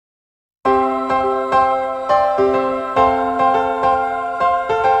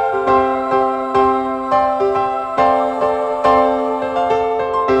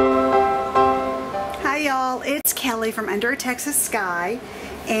Texas sky,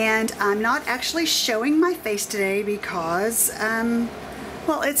 and I'm not actually showing my face today because,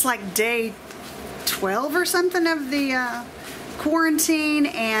 well, it's like day 12 or something of the quarantine,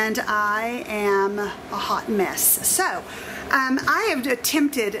 and I am a hot mess. So I have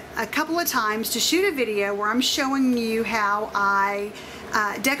attempted a couple of times to shoot a video where I'm showing you how I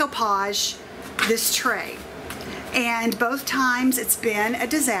decoupage this tray, and both times it's been a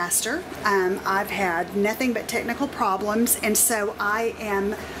disaster. I've had nothing but technical problems, and so I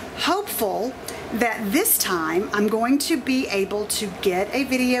am hopeful that this time I'm going to be able to get a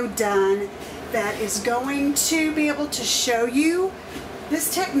video done that is going to be able to show you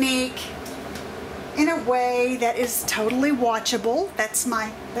this technique in a way that is totally watchable. That's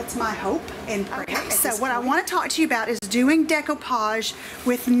my hope and prayer. Okay, so what I want to talk to you about is doing decoupage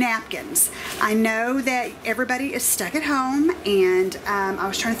with napkins. I know that everybody is stuck at home, and I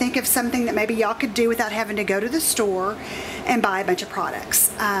was trying to think of something that maybe y'all could do without having to go to the store and buy a bunch of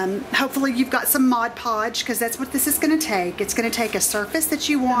products. Hopefully you've got some Mod Podge, because that's what this is going to take. It's going to take a surface that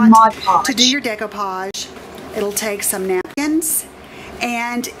you want to do your decoupage. It'll take some napkins,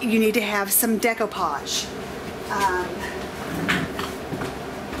 and you need to have some decoupage.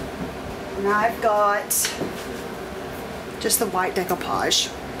 And I've got just the white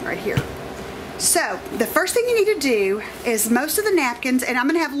decoupage right here. So the first thing you need to do is, most of the napkins, and I'm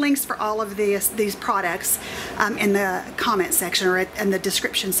going to have links for all of these products in the comment section or in the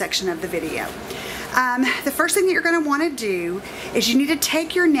description section of the video. The first thing that you're going to want to do is you need to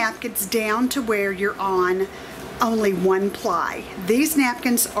take your napkins down to where you're on only 1 ply. These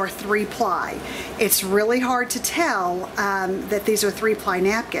napkins are 3 ply. It's really hard to tell that these are 3 ply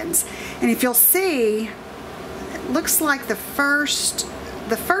napkins. And if you'll see, it looks like the first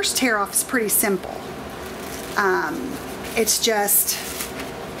tear off is pretty simple. It's just,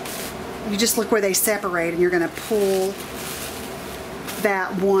 you just look where they separate, and you're going to pull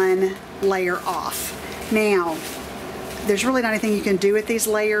that one layer off. Now, there's really not anything you can do with these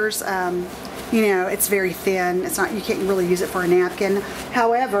layers. You know, it's very thin. It's not, you can't really use it for a napkin.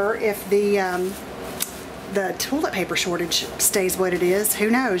 However, if the toilet paper shortage stays what it is, who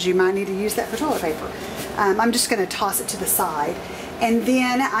knows, you might need to use that for toilet paper. I'm just going to toss it to the side, and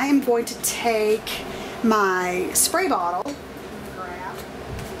then I am going to take my spray bottle.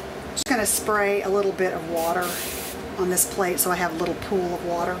 Just going to spray a little bit of water on this plate so I have a little pool of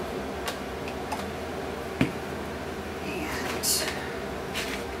water.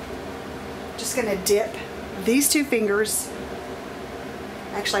 Going to dip these 2 fingers.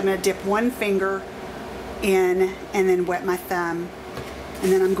 Actually, I'm going to dip 1 finger in and then wet my thumb,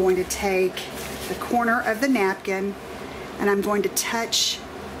 and then I'm going to take the corner of the napkin and I'm going to touch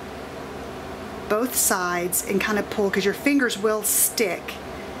both sides and kind of pull, because your fingers will stick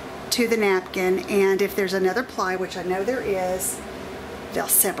to the napkin, and if there's another ply, which I know there is, they'll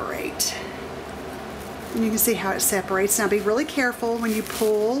separate. And you can see how it separates. Now be really careful when you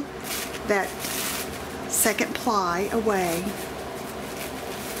pull that second ply away.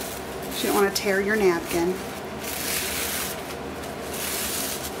 You don't want to tear your napkin.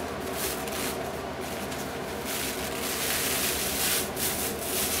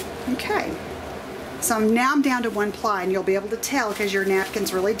 Okay, so now I'm down to 1 ply, and you'll be able to tell because your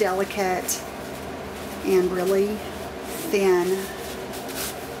napkin's really delicate and really thin.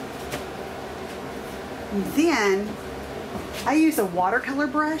 And then I use a watercolor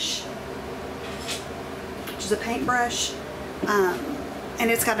brush, which is a paintbrush, and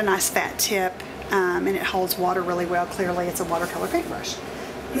it's got a nice fat tip, and it holds water really well. Clearly it's a watercolor paintbrush.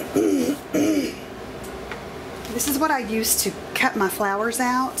 This is what I use to cut my flowers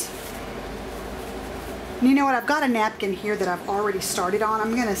out. And you know what, I've got a napkin here that I've already started on.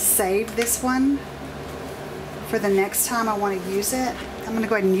 I'm going to save this one for the next time I want to use it. I'm going to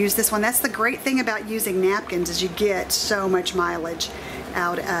go ahead and use this one. That's the great thing about using napkins, is you get so much mileage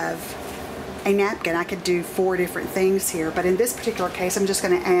out of a napkin. I could do 4 different things here, but in this particular case I'm just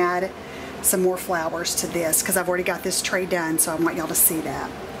going to add some more flowers to this because I've already got this tray done, so I want y'all to see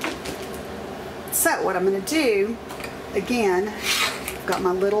that. So what I'm going to do, again, I've got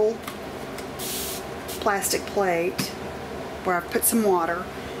my little plastic plate where I've put some water,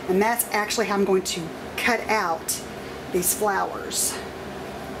 and that's actually how I'm going to cut out these flowers.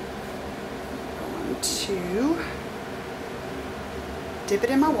 I'm going to dip it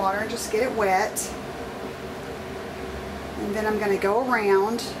in my water and just get it wet, and then I'm going to go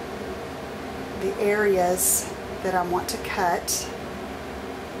around the areas that I want to cut.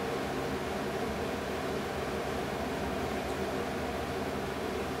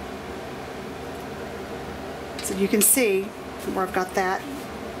 So you can see where I've got that,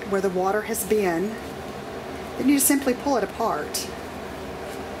 where the water has been. Then you just simply pull it apart.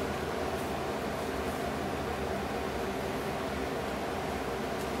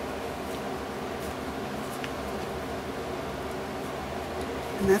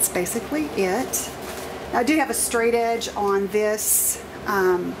 And that's basically it. Now, I do have a straight edge on this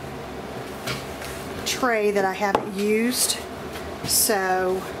tray that I haven't used.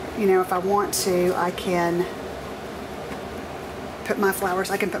 So, you know, if I want to, I can put my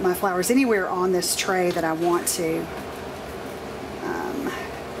flowers, I can put my flowers anywhere on this tray that I want to. I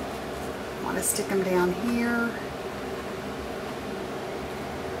want to stick them down here.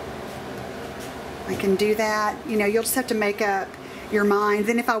 I can do that. You know, you'll just have to make up your mind.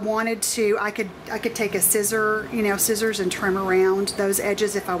 Then if I wanted to, I could take a scissor, you know, scissors and trim around those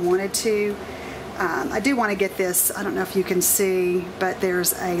edges if I wanted to. I do want to get this, I don't know if you can see, but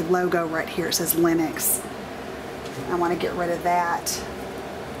there's a logo right here. It says Linux. I want to get rid of that.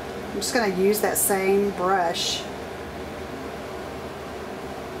 I'm just going to use that same brush.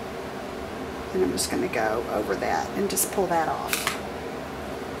 And I'm just going to go over that and just pull that off.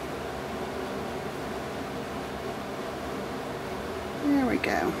 There we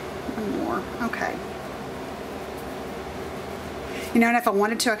go. One more. Okay. You know, and if I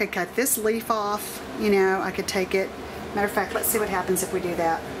wanted to, I could cut this leaf off. You know, I could take it. Matter of fact, let's see what happens if we do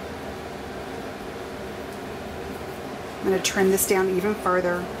that. I'm going to trim this down even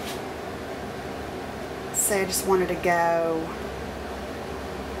further. Say I just wanted to go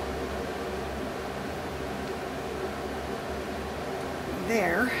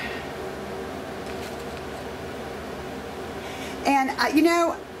there. And you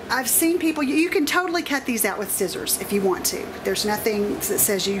know, I've seen people, you can totally cut these out with scissors if you want to. There's nothing that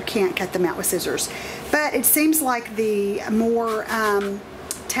says you can't cut them out with scissors. But it seems like the more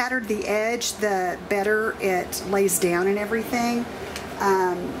tattered the edge, the better it lays down and everything.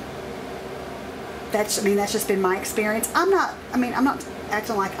 That's just been my experience. I'm not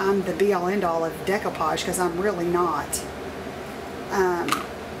acting like I'm the be all end all of decoupage, because I'm really not.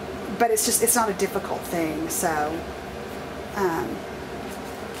 But it's not a difficult thing, so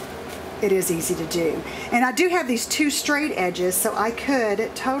it is easy to do. And I do have these two straight edges, so I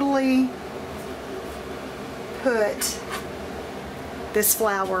could totally put this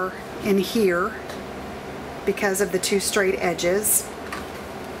flower in here because of the two straight edges.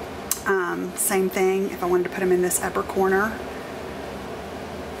 Same thing if I wanted to put them in this upper corner.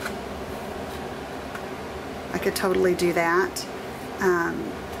 I could totally do that.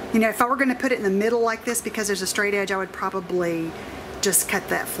 You know, if I were going to put it in the middle like this because there's a straight edge, I would probably just cut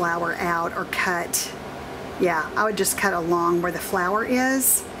that flower out, or cut, yeah, I would just cut along where the flower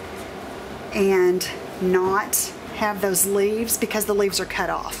is and not have those leaves, because the leaves are cut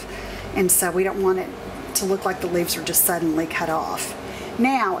off. And so we don't want it to look like the leaves are just suddenly cut off.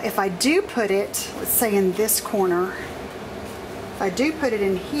 Now, if I do put it, let's say in this corner, if I do put it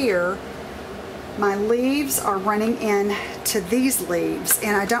in here, my leaves are running in to these leaves,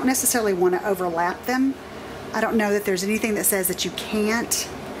 and I don't necessarily want to overlap them. I don't know that there's anything that says that you can't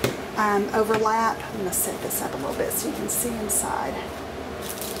overlap. I'm going to set this up a little bit so you can see inside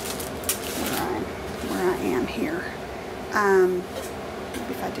where I am here.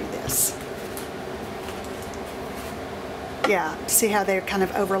 Maybe if I do this. Yeah, see how they kind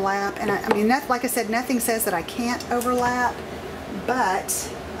of overlap? And I mean, like I said, nothing says that I can't overlap,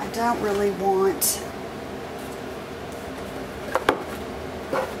 but I don't really want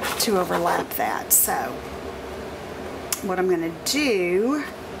to overlap that. So what I'm going to do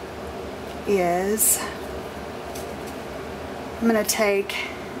is I'm going to take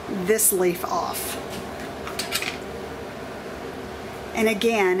this leaf off. And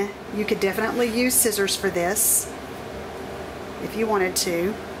again, you could definitely use scissors for this if you wanted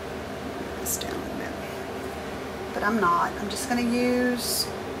to. Put this down a little bit. But I'm not. I'm just going to use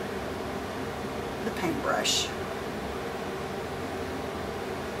the paintbrush.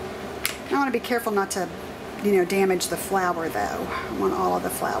 I want to be careful not to, you know, damage the flower though. I want all of the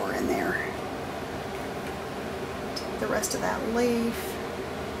flower in there. Take the rest of that leaf.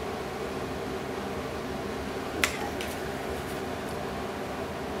 Okay.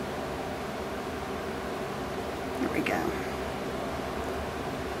 There we go.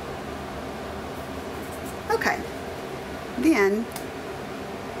 Okay. Then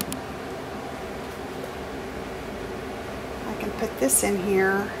I can put this in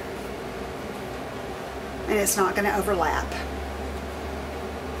here, and it's not going to overlap.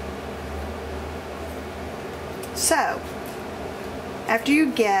 So, after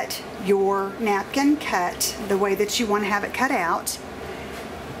you get your napkin cut the way that you want to have it cut out,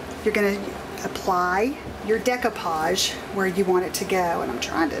 you're going to apply your decoupage where you want it to go. And I'm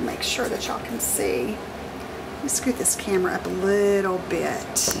trying to make sure that y'all can see. Let me scoot this camera up a little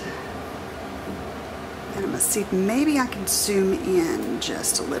bit. And I'm going to see if maybe I can zoom in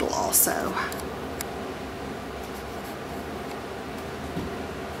just a little also.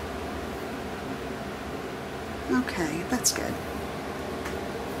 Okay, that's good.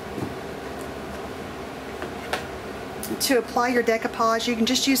 To apply your decoupage, you can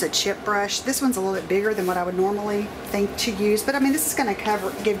just use a chip brush. This one's a little bit bigger than what I would normally think to use, but I mean, this is going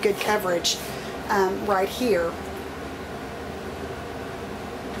to give good coverage right here.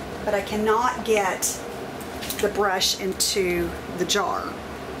 But I cannot get the brush into the jar,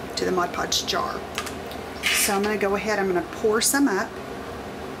 to the Mod Podge jar. So I'm going to go ahead, I'm going to pour some up.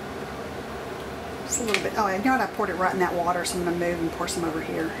 Just a little bit. Oh, you know what? I poured it right in that water, so I'm going to move and pour some over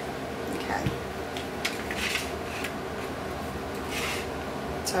here. Okay.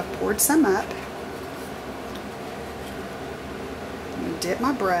 So I've poured some up. I'm going to dip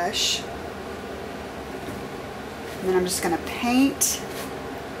my brush. And then I'm just going to paint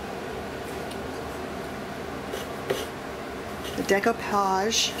the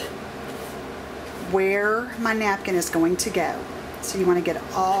decoupage where my napkin is going to go. So you want to get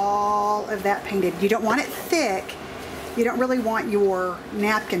all of that painted. You don't want it thick. You don't really want your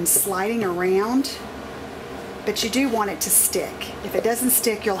napkin sliding around, but you do want it to stick. If it doesn't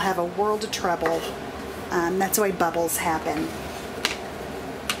stick, you'll have a world of trouble. That's the way bubbles happen.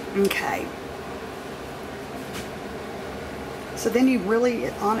 Okay. So then you really,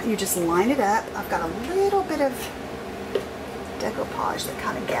 you just line it up. I've got a little bit of decoupage that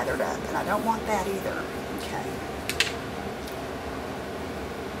kind of gathered up, and I don't want that either. Okay.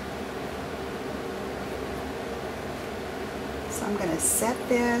 So I'm going to set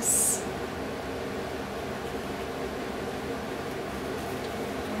this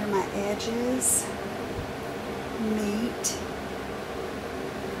where my edges meet.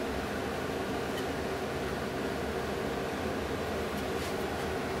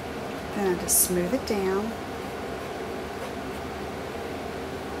 Then I just smooth it down.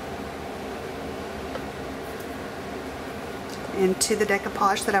 Into the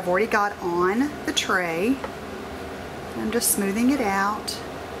decoupage that I've already got on the tray. I'm just smoothing it out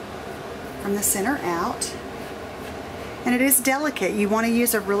from the center out. And it is delicate. You want to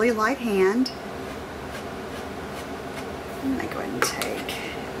use a really light hand. I'm going to go ahead and take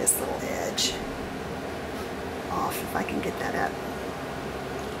this little edge off if I can get that up.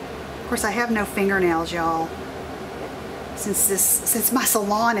 Of course, I have no fingernails, y'all. Since my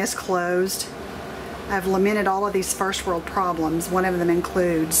salon is closed, I've lamented all of these first world problems. One of them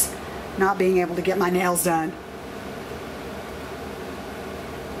includes not being able to get my nails done,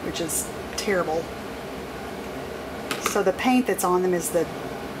 which is terrible. So the paint that's on them is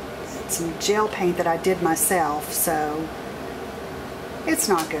some gel paint that I did myself, so it's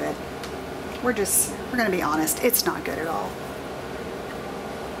not good. We're going to be honest, it's not good at all.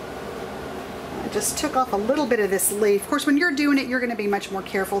 I just took off a little bit of this leaf. Of course, when you're doing it, you're going to be much more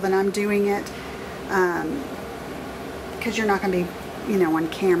careful than I'm doing it, because you're not going to be, you know, on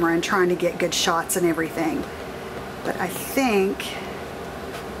camera and trying to get good shots and everything. But I think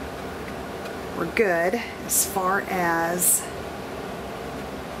we're good as far as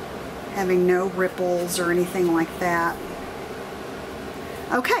having no ripples or anything like that.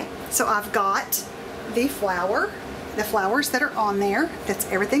 Okay, so I've got the flowers that are on there.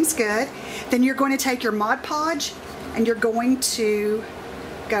 Everything's good. Then you're going to take your Mod Podge and you're going to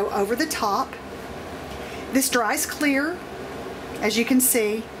go over the top. This dries clear, as you can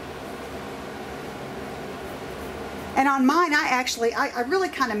see. And on mine, I really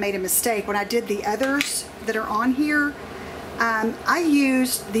kind of made a mistake when I did the others that are on here. I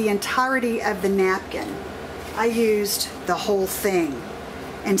used the entirety of the napkin. I used the whole thing.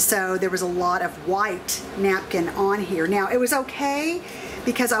 And so there was a lot of white napkin on here. Now, it was okay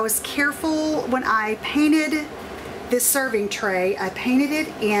because I was careful when I painted this serving tray. I painted it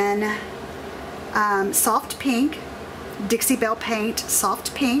in soft pink, Dixie Belle paint,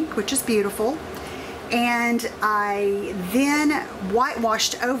 soft pink, which is beautiful. And I then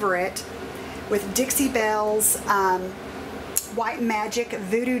whitewashed over it with Dixie Belle's White Magic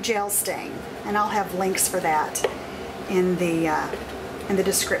Voodoo Gel Stain. And I'll have links for that in the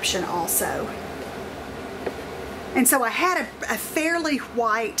description also. And so I had a fairly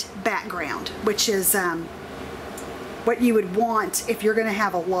white background, which is what you would want if you're going to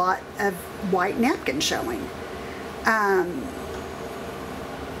have a lot of white napkin showing.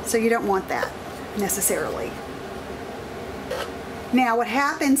 So you don't want that necessarily. Now what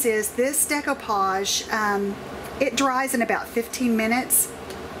happens is this decoupage, it dries in about 15 minutes.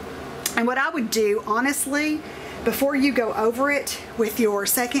 And what I would do, honestly, before you go over it with your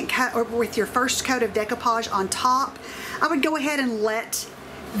second coat or with your first coat of decoupage on top, I would go ahead and let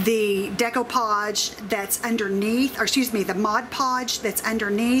the decoupage that's underneath, or excuse me, the Mod Podge that's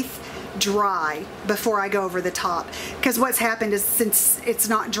underneath dry before I go over the top. Because what's happened is, since it's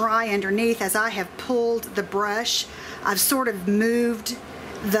not dry underneath, as I have pulled the brush, I've sort of moved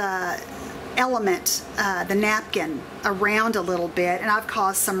the element, the napkin, around a little bit, and I've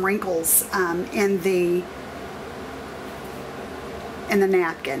caused some wrinkles in the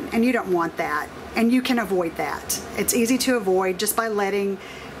napkin, and you don't want that, and you can avoid that. It's easy to avoid just by letting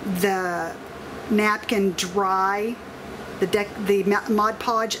the napkin dry, the Mod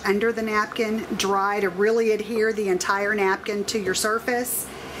Podge under the napkin dry to really adhere the entire napkin to your surface,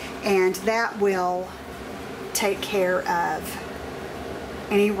 and that will take care of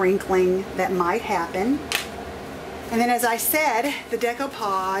any wrinkling that might happen. And then, as I said, the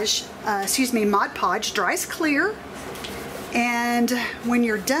decoupage, Mod Podge dries clear, and when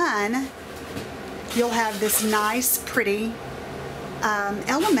you're done, you'll have this nice, pretty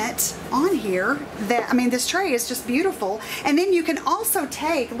element on here that, I mean, this tray is just beautiful. And then you can also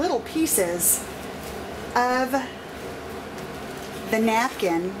take little pieces of the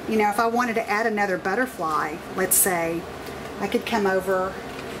napkin. You know, if I wanted to add another butterfly, let's say, I could come over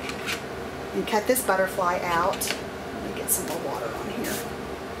and cut this butterfly out. Let me get some more water on here.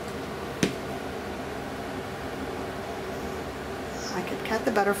 I could cut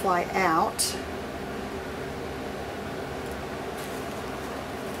the butterfly out.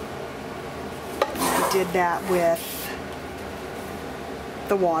 I did that with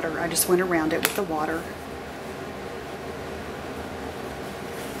the water. I just went around it with the water.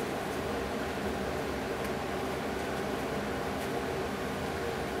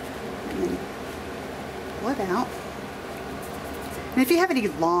 And then pull it out. And if you have any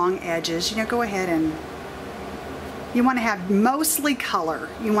long edges, you know, go ahead and you want to have mostly color.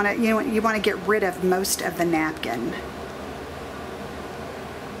 You want to get rid of most of the napkin.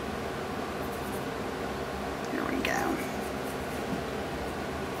 There we go.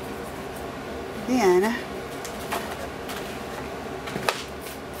 Then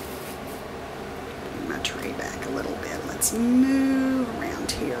bring my tray back a little bit. Let's move around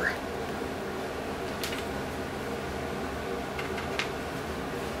here.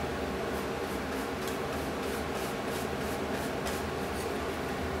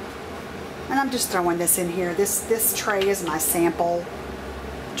 And I'm just throwing this in here. This tray is my sample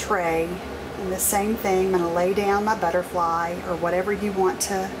tray. And the same thing, I'm going to lay down my butterfly or whatever you want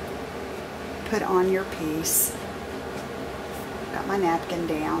to put on your piece. Got my napkin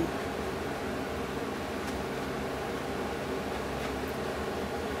down.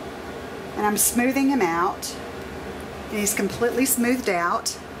 And I'm smoothing him out. And he's completely smoothed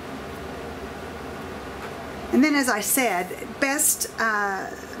out. And then, as I said, best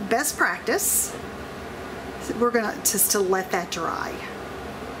practice, we're going to just to let that dry.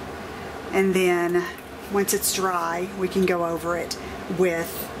 And then once it's dry, we can go over it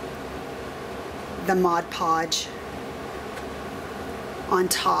with the Mod Podge on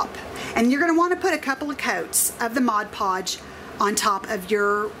top. And you're going to want to put a couple of coats of the Mod Podge on top of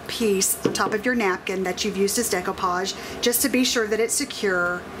your piece, on top of your napkin that you've used as decoupage, just to be sure that it's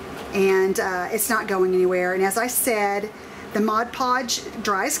secure and it's not going anywhere. And as I said, the Mod Podge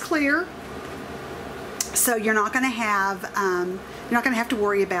dries clear, so you're not going to have to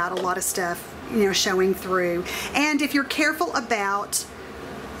worry about a lot of stuff, you know, showing through. And if you're careful about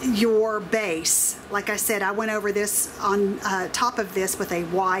your base, like I said, I went over this on top of this with a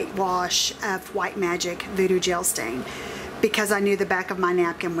white wash of White Magic Voodoo Gel Stain, because I knew the back of my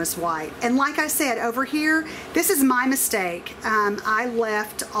napkin was white. And like I said, over here, this is my mistake. I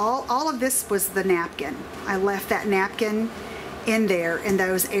left all of this was the napkin. I left that napkin in there in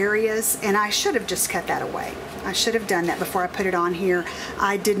those areas, and I should have just cut that away. I should have done that before I put it on here.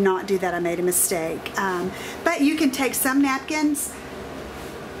 I did not do that. I made a mistake. But you can take some napkins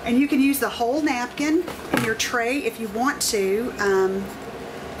and you can use the whole napkin in your tray if you want to.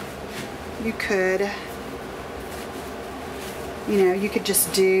 You could, you know, you could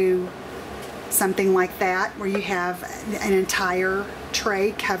just do something like that where you have an entire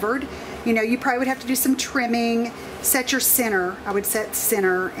tray covered. You know, you probably would have to do some trimming, set your center. I would set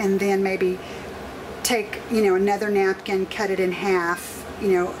center, and then maybe take, you know, another napkin, cut it in half, you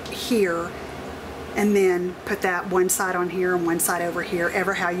know, here, and then put that one side on here and one side over here,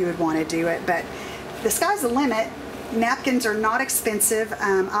 ever how you would want to do it. But the sky's the limit. Napkins are not expensive.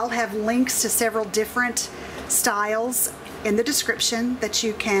 I'll have links to several different styles in the description that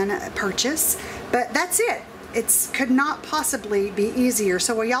you can purchase. But that's it. It's could not possibly be easier.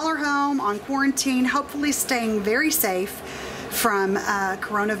 So while y'all are home on quarantine, hopefully staying very safe from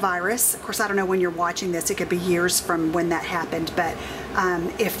coronavirus. Of course, I don't know when you're watching this. It could be years from when that happened, but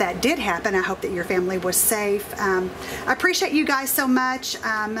if that did happen, I hope that your family was safe. I appreciate you guys so much.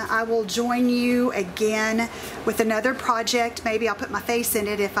 I will join you again with another project. Maybe I'll put my face in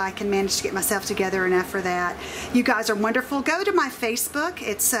it if I can manage to get myself together enough for that. You guys are wonderful. Go to my Facebook.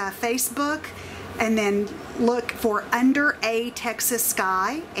 It's Facebook, and then look for Under a Texas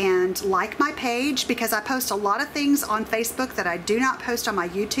Sky and like my page, because I post a lot of things on Facebook that I do not post on my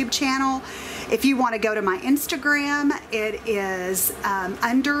YouTube channel. If you want to go to my Instagram, it is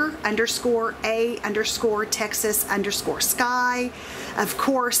under_a_Texas_sky. Of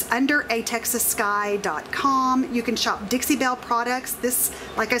course, underatexassky.com. You can shop Dixie Belle products. This,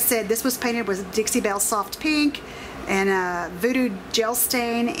 like I said, this was painted with Dixie Belle Soft Pink and Voodoo Gel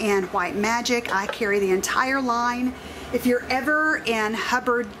Stain and White Magic. I carry the entire line. If you're ever in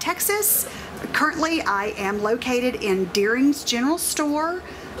Hubbard, Texas, currently I am located in Deering's General Store,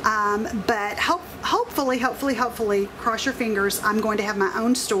 but hopefully, cross your fingers, I'm going to have my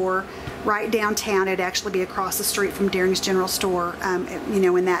own store right downtown. It'd actually be across the street from Deering's General Store, you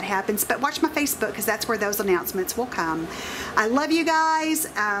know, when that happens. But watch my Facebook, because that's where those announcements will come. I love you guys.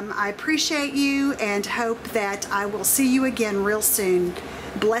 I appreciate you and hope that I will see you again real soon.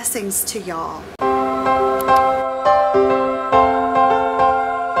 Blessings to y'all.